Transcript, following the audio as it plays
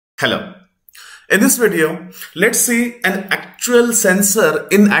Hello. In this video, let's see an actual sensor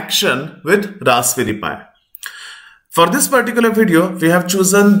in action with Raspberry Pi. For this particular video, we have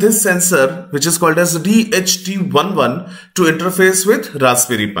chosen this sensor which is called as DHT11 to interface with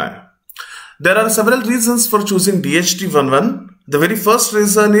Raspberry Pi. There are several reasons for choosing DHT11. The very first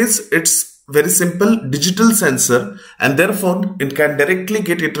reason is it's very simple digital sensor and therefore it can directly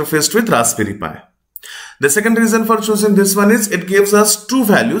get interfaced with Raspberry Pi. The second reason for choosing this one is it gives us two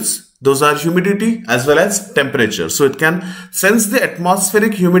values. Those are humidity as well as temperature. So it can sense the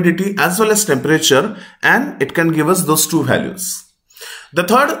atmospheric humidity as well as temperature and it can give us those two values. The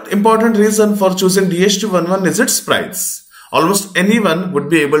third important reason for choosing DHT11 is its price. Almost anyone would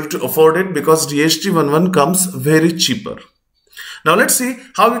be able to afford it because DHT11 comes very cheaper. Now let's see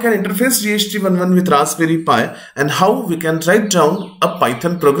how we can interface DHT11 with Raspberry Pi and how we can write down a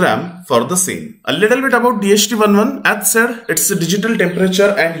Python program for the same. A little bit about DHT11. As said, it's a digital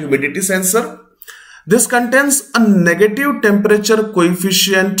temperature and humidity sensor. This contains a negative temperature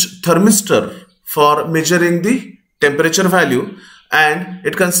coefficient thermistor for measuring the temperature value, and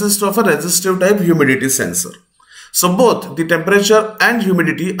it consists of a resistive type humidity sensor. So both the temperature and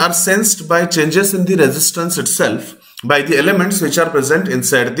humidity are sensed by changes in the resistance itself by the elements which are present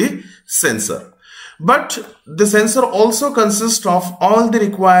inside the sensor. But the sensor also consists of all the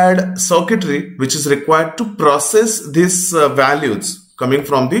required circuitry which is required to process these values coming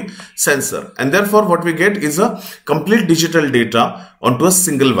from the sensor, and therefore what we get is a complete digital data onto a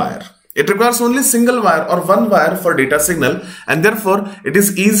single wire. It requires only single wire or one wire for data signal, and therefore it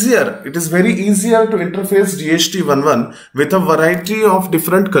is very easier to interface DHT11 with a variety of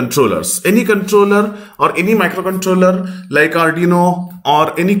different controllers. Any controller or any microcontroller like Arduino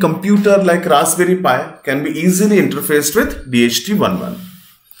or any computer like Raspberry Pi can be easily interfaced with DHT11.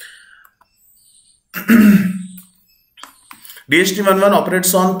 DHT11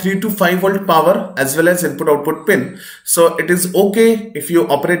 operates on 3 to 5 volt power as well as input output pin. So it is okay if you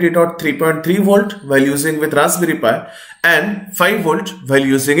operate it at 3.3 volt while using with Raspberry Pi and 5 volt while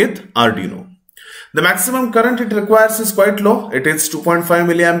using it Arduino. The maximum current it requires is quite low. It is 2.5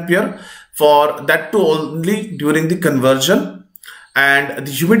 milliampere, for that too only during the conversion. And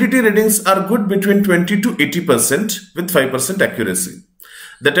the humidity readings are good between 20 to 80% with 5% accuracy.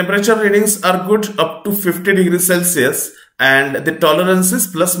 The temperature readings are good up to 50 degrees Celsius. And the tolerance is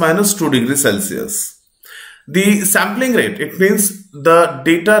plus minus 2 degrees Celsius. The sampling rate, it means the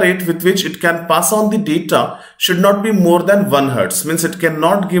data rate with which it can pass on the data should not be more than 1 Hertz. Means it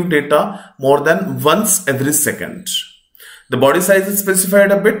cannot give data more than once every second. The body size is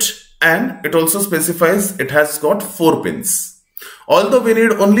specified a bit, and it also specifies it has got 4 pins. Although we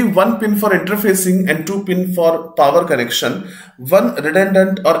need only 1 pin for interfacing and 2 pin for power connection, one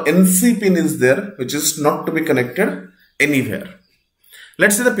redundant or NC pin is there which is not to be connected anywhere.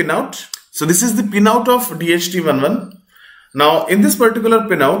 Let's see the pinout. So this is the pinout of DHT11. Now in this particular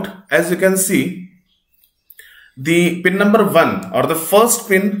pinout, as you can see, the pin number 1 or the first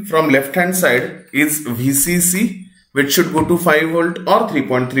pin from left hand side is VCC, which should go to 5 volt or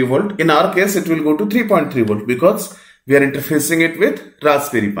 3.3 volt. In our case, it will go to 3.3 volt because we are interfacing it with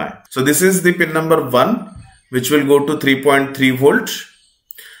Raspberry Pi. So this is the pin number 1, which will go to 3.3 volt.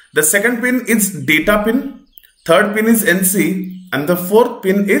 The second pin is data pin. Third pin is NC, and the fourth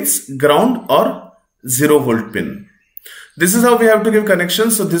pin is ground or 0 volt pin. This is how we have to give connection.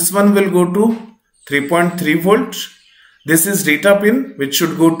 So this one will go to 3.3 volt. This is data pin, which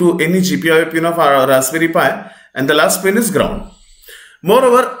should go to any GPIO pin of our Raspberry Pi, and the last pin is ground.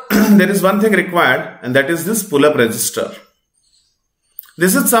 Moreover, there is one thing required, and that is this pull-up resistor.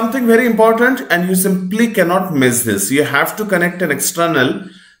 This is something very important, and you simply cannot miss this. You have to connect an external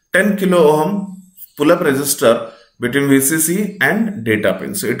 10 kilo ohm pull-up resistor between VCC and data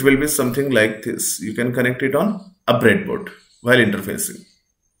pin. So it will be something like this. You can connect it on a breadboard while interfacing.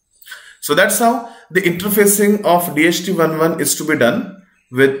 So that's how the interfacing of DHT11 is to be done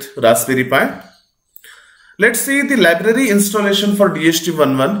with Raspberry Pi. Let's see the library installation for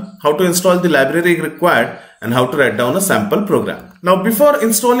DHT11, how to install the library required and how to write down a sample program. Now before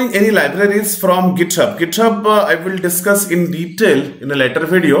installing any libraries from GitHub I will discuss in detail in a later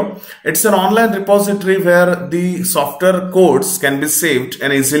video. It's an online repository where the software codes can be saved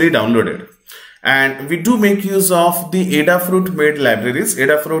and easily downloaded. And we do make use of the Adafruit made libraries.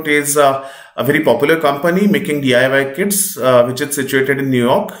 Adafruit is a very popular company making DIY kits which is situated in New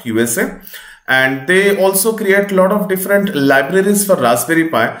York, USA. And they also create a lot of different libraries for Raspberry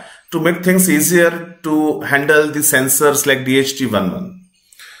Pi to make things easier to handle the sensors like DHT11.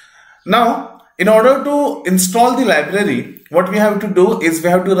 Now, in order to install the library, what we have to do is we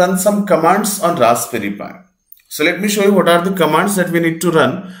have to run some commands on Raspberry Pi. So let me show you what are the commands that we need to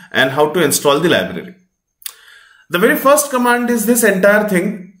run and how to install the library. The very first command is this entire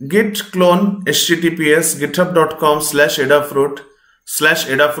thing, git clone https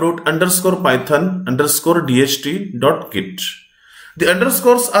github.com/adafruit_python_dht.git. The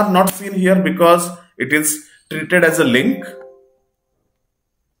underscores are not seen here because it is treated as a link.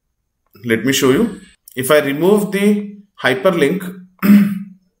 Let me show you. If I remove the hyperlink,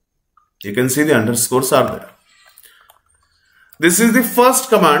 you can see the underscores are there. This is the first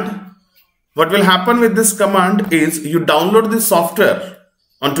command. What will happen with this command is you download the software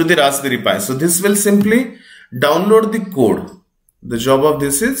onto the Raspberry Pi. So this will simply download the code. The job of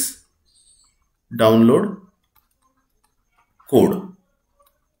this is download code.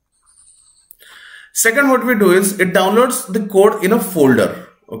 Second, what we do is it downloads the code in a folder.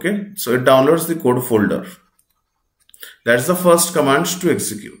 Okay, so it downloads the code folder. That's the first command to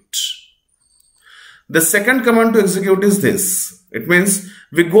execute. The second command to execute is this. It means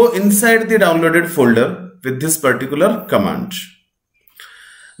we go inside the downloaded folder with this particular command.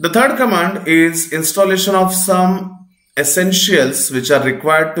 The third command is installation of some essentials which are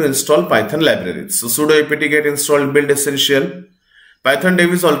required to install Python libraries. So sudo apt get install build essential. Python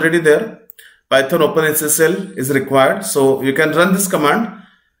dev is already there. Python openSSL is required. So you can run this command.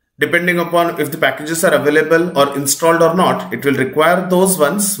 Depending upon if the packages are available or installed or not, it will require those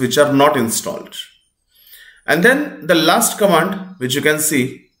ones which are not installed. And then the last command which you can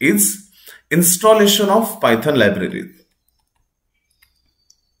see is installation of Python library.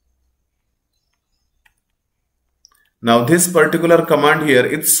 Now this particular command here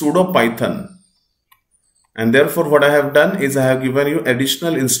is sudo python, and therefore what I have done is I have given you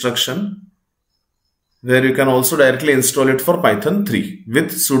additional instruction where you can also directly install it for Python 3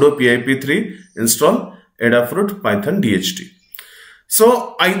 with sudo pip3 install Adafruit Python DHT.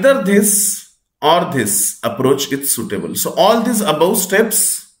 So either this or this approach is suitable. So all these above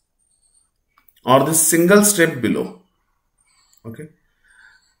steps or this single step below. Okay.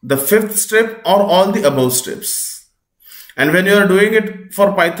 The fifth step or all the above steps. And when you are doing it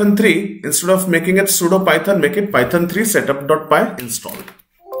for Python 3, instead of making it sudo python, make it python 3 setup.py install.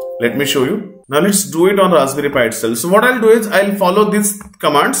 Let me show you. Now let's do it on Raspberry Pi itself. So what I'll do is I'll follow these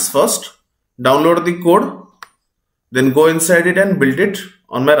commands first, download the code, then go inside it and build it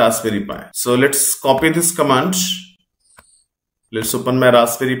on my Raspberry Pi. So let's copy this command. Let's open my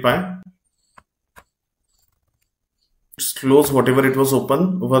Raspberry Pi. Let's close whatever it was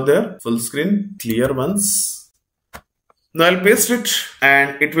open over there. Full screen, clear once. Now I'll paste it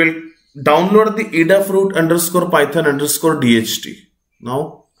and it will download the adafruit_python_dht.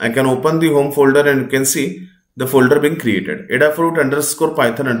 Now I can open the home folder and you can see the folder being created,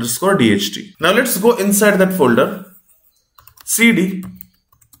 adafruit_python_dht. Now let's go inside that folder, cd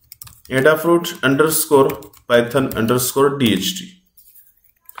adafruit_python_dht.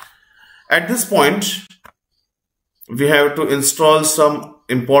 At this point, we have to install some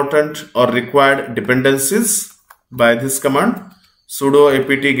important or required dependencies by this command, sudo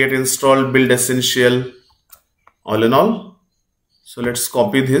apt get install build essential, all in all. So let's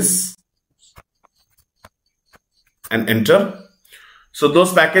copy this and enter. So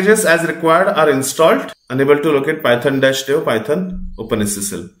those packages as required are installed. Unable to locate python-dev python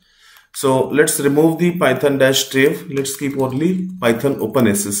openSSL. So let's remove the python-dev. Let's keep only python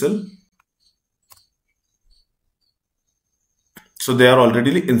openSSL. So they are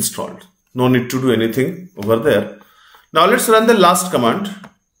already installed. No need to do anything over there. Now let's run the last command,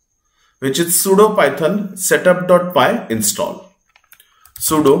 which is sudo python setup.py install.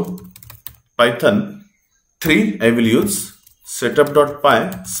 Sudo python 3 I will use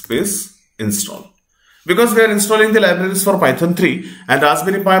setup.py space install. Because we are installing the libraries for Python 3 and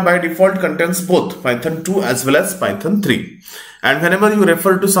Raspberry Pi by default contains both Python 2 as well as Python 3. And whenever you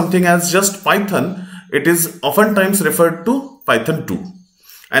refer to something as just Python, it is oftentimes referred to Python 2.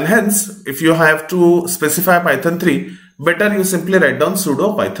 And hence, if you have to specify Python 3, better you simply write down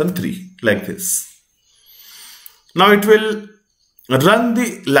sudo python 3 like this. Now it will run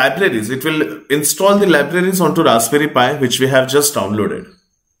the libraries. It will install the libraries onto Raspberry Pi, which we have just downloaded.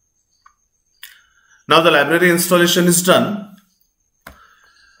 Now the library installation is done.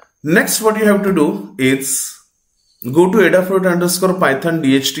 Next, what you have to do is go to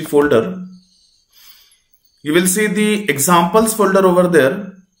adafruit_python-dht folder. You will see the examples folder over there.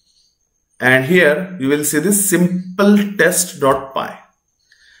 And here you will see this simple test.py.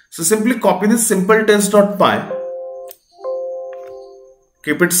 So simply copy this simple test.py.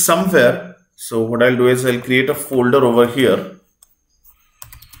 Keep it somewhere. So what I'll do is I'll create a folder over here.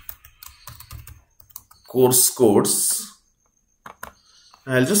 Course codes.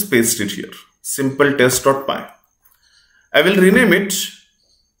 I'll just paste it here. Simple test.py. I will rename it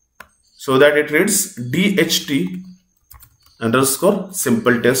so that it reads DHT underscore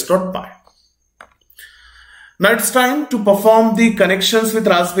simple test.py. Now it's time to perform the connections with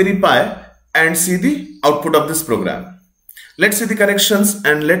Raspberry Pi and see the output of this program. Let's see the connections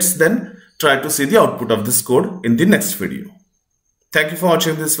and let's then try to see the output of this code in the next video. Thank you for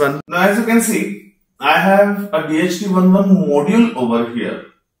watching this one. Now as you can see, I have a DHT11 module over here.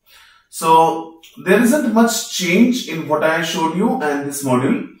 So there isn't much change in what I showed you and this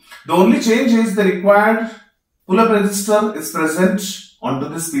module. The only change is the required pull-up register is present onto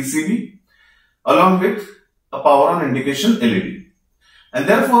this PCB along with a power on indication LED. And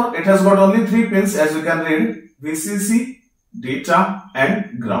therefore it has got only 3 pins, as you can read: VCC, data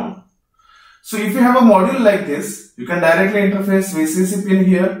and ground. So if you have a module like this, you can directly interface VCC pin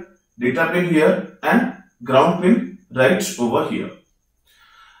here, data pin here and ground pin right over here.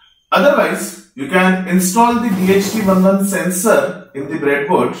 Otherwise, you can install the DHT11 sensor in the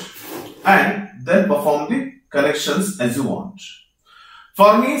breadboard and then perform the connections as you want.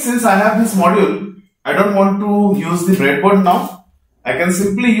 For me, since I have this module, I don't want to use the breadboard now. I can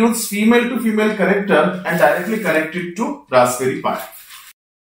simply use female to female connector and directly connect it to Raspberry Pi.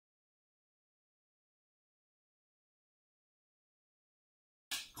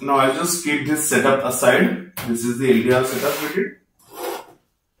 Now I'll just keep this setup aside. This is the LDR setup we did.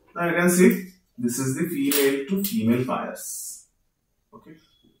 Now you can see this is the female to female bias. Okay.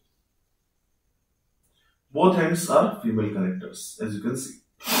 Both ends are female connectors, as you can see.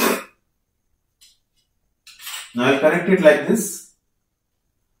 Now I'll connect it like this.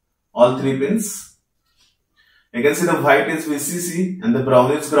 All 3 pins. You can see the white is VCC and the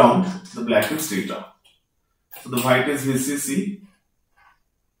brown is ground. The black is data. So the white is VCC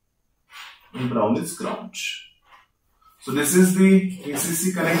and brown is ground. So this is the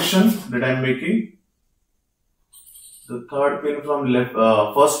VCC connection that I am making. The third pin from left,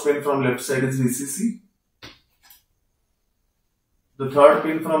 first pin from left side is VCC. The third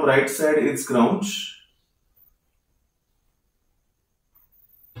pin from right side is ground.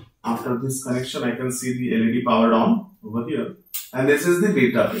 After this connection, I can see the LED powered on over here. And this is the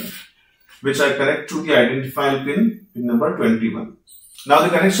data pin, which I connect to the identifier pin, pin number 21. Now the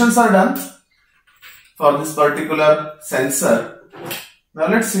connections are done for this particular sensor. Now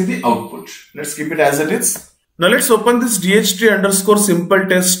let's see the output. Let's keep it as it is. Now let's open this DHT underscore simple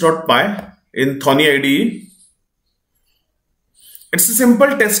test.py in Thorny IDE. It's a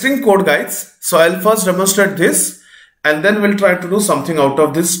simple testing code, guys. So I'll first demonstrate this and then we'll try to do something out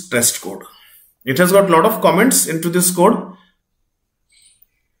of this test code. It has got a lot of comments into this code.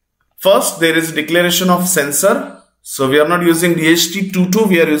 First, there is declaration of sensor. So we are not using DHT22,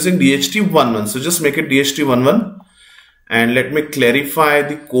 we are using DHT11. So just make it DHT11 and let me clarify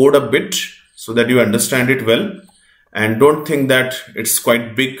the code a bit so that you understand it well and don't think that it's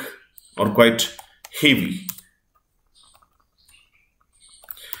quite big or quite heavy.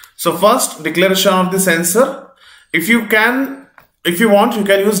 So first, declaration of the sensor. If you want, you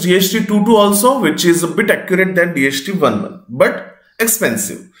can use DHT22 also, which is a bit accurate than DHT11, but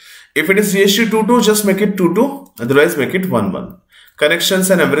expensive. If it is DHT22, just make it 22, otherwise make it 11. Connections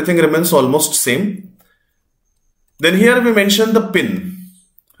and everything remains almost same. Then here we mention the pin.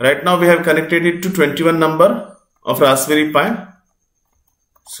 Right now we have connected it to 21 number of Raspberry Pi.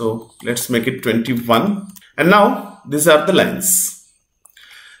 So let's make it 21. And now these are the lines.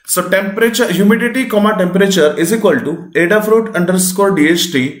 So temperature, humidity, comma temperature is equal to Adafruit underscore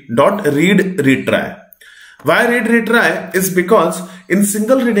DHT dot read retry. Why read retry is because in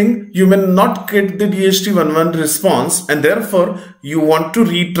single reading you may not get the DHT11 response and therefore you want to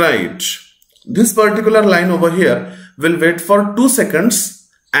retry it. This particular line over here will wait for 2 seconds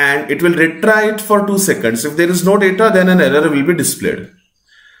and it will retry it for 2 seconds. If there is no data, then an error will be displayed.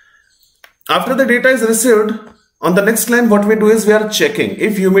 After the data is received, on the next line what we do is we are checking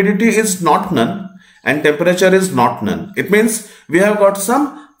if humidity is not none and temperature is not none. It means we have got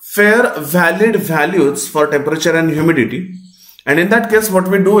some fair valid values for temperature and humidity, and in that case what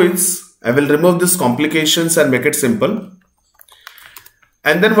we do is I will remove these complications and make it simple,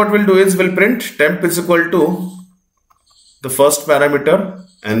 and then what we'll do is we'll print temp is equal to the first parameter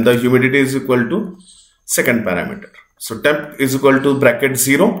and the humidity is equal to second parameter. So temp is equal to bracket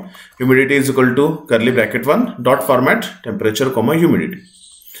 0, humidity is equal to curly bracket 1, dot format temperature comma humidity.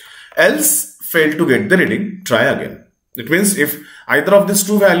 Else fail to get the reading, try again. It means if either of these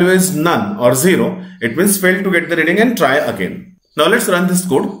two value is none or 0, it means fail to get the reading and try again. Now let's run this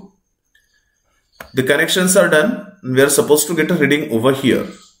code. The connections are done. We are supposed to get a reading over here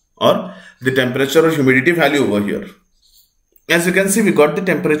or the temperature or humidity value over here. as you can see, we got the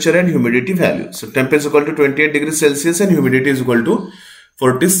temperature and humidity value. So temperature is equal to 28 degrees Celsius and humidity is equal to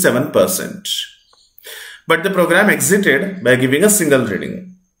 47%. But the program exited by giving a single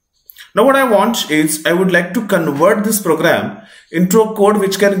reading. Now what I want is, I would like to convert this program into a code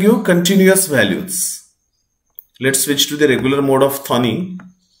which can give continuous values. Let's switch to the regular mode of Thony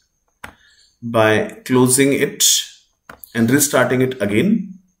by closing it and restarting it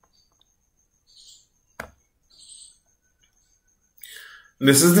again.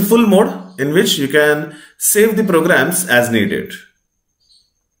 This is the full mode in which you can save the programs as needed.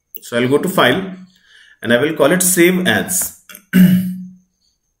 So I'll go to File and I will call it Save As.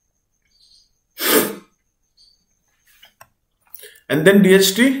 And then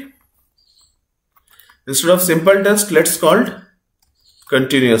DHT, instead of simple test, let's call it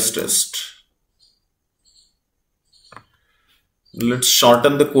continuous test. Let's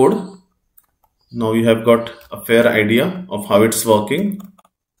shorten the code. Now you have got a fair idea of how it's working.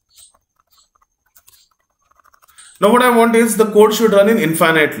 Now what I want is the code should run in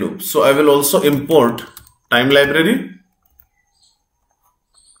infinite loop. So I will also import time library.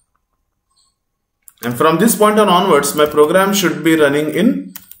 And from this point on onwards, my program should be running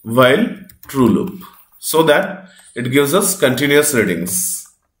in while true loop so that it gives us continuous readings.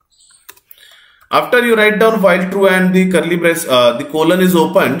 After you write down while true and the curly brace, the colon is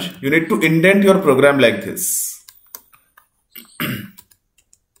opened, you need to indent your program like this.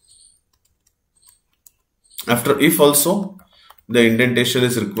 After if also, the indentation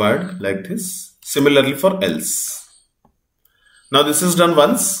is required like this. Similarly for else. Now this is done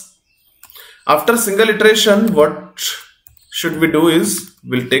once. After single iteration, what should we do is,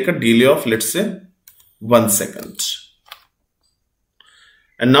 we'll take a delay of, let's say, 1 second.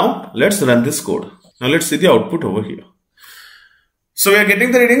 And now let's run this code. Now let's see the output over here. So we are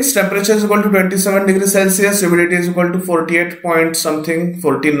getting the readings. Temperature is equal to 27 degrees Celsius. Humidity is equal to 48 point something,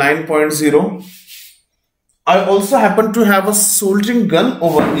 49.0. I also happen to have a soldering gun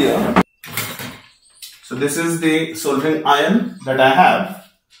over here. So this is the soldering iron that I have.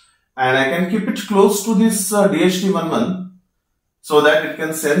 And I can keep it close to this DHT11 so that it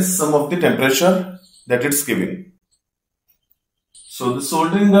can sense some of the temperature that it's giving. So the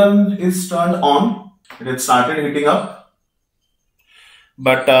soldering gun is turned on. It has started heating up.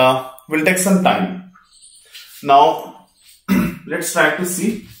 But will take some time. Now let's try to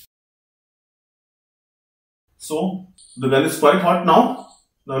see. So the gun is quite hot now.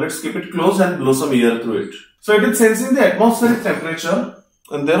 Now let's keep it close and blow some air through it. So it is sensing the atmospheric temperature.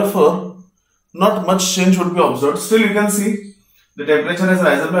 And therefore, not much change would be observed. Still, you can see the temperature has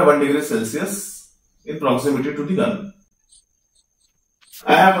risen by 1 degree Celsius in proximity to the gun.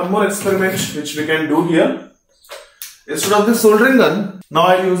 I have one more experiment which we can do here. Instead of the soldering gun, now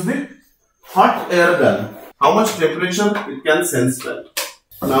I use the hot air gun. How much temperature it can sense well.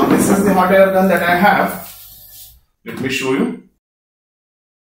 Now this is the hot air gun that I have. Let me show you.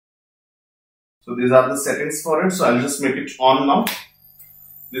 So these are the settings for it. So I'll just make it on now.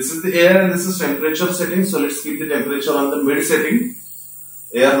 This is the air and this is temperature setting. So let's keep the temperature on the mid setting.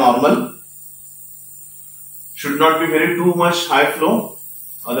 Air normal. Should not be very too much high flow.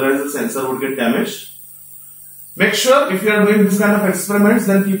 Otherwise the sensor would get damaged. Make sure if you are doing this kind of experiments,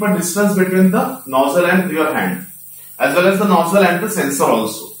 then keep a distance between the nozzle and your hand. As well as the nozzle and the sensor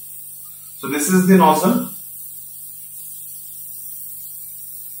also. So this is the nozzle.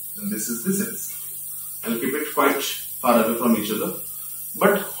 And this is the sensor. I'll keep it quite far away from each other.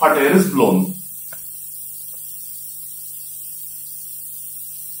 But hot air is blown.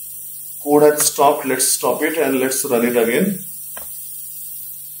 Code has stopped. Let's stop it and let's run it again.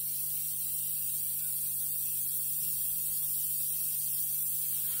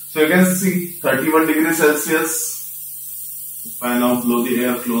 So you can see 31 degrees Celsius. If I now blow the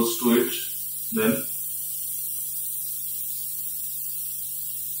air close to it, then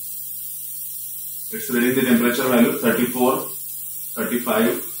it's reading the temperature value 34.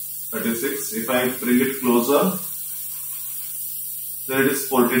 35, 36. If I bring it closer, then it is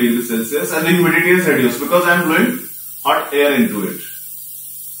 40 degrees Celsius and the humidity is reduced because I am blowing hot air into it.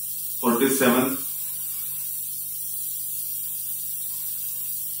 47,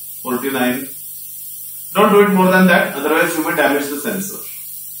 49. Don't do it more than that, otherwise you may damage the sensor.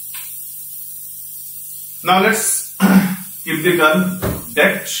 Now let's keep the gun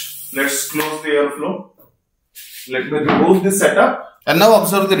decked. Let's close the airflow. Let me remove the setup and now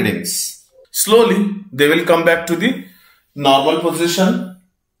observe the readings. Slowly they will come back to the normal position,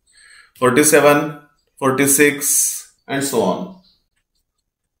 47, 46 and so on.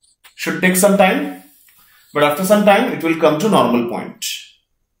 Should take some time, but after some time it will come to normal point.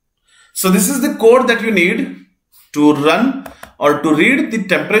 So this is the code that you need to run or to read the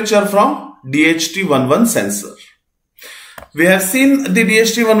temperature from DHT11 sensor. We have seen the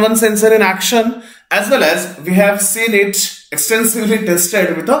DHT11 sensor in action, as well as we have seen it extensively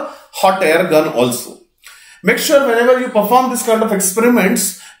tested with a hot air gun also. Make sure whenever you perform this kind of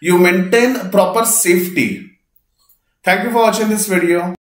experiments, you maintain proper safety. Thank you for watching this video.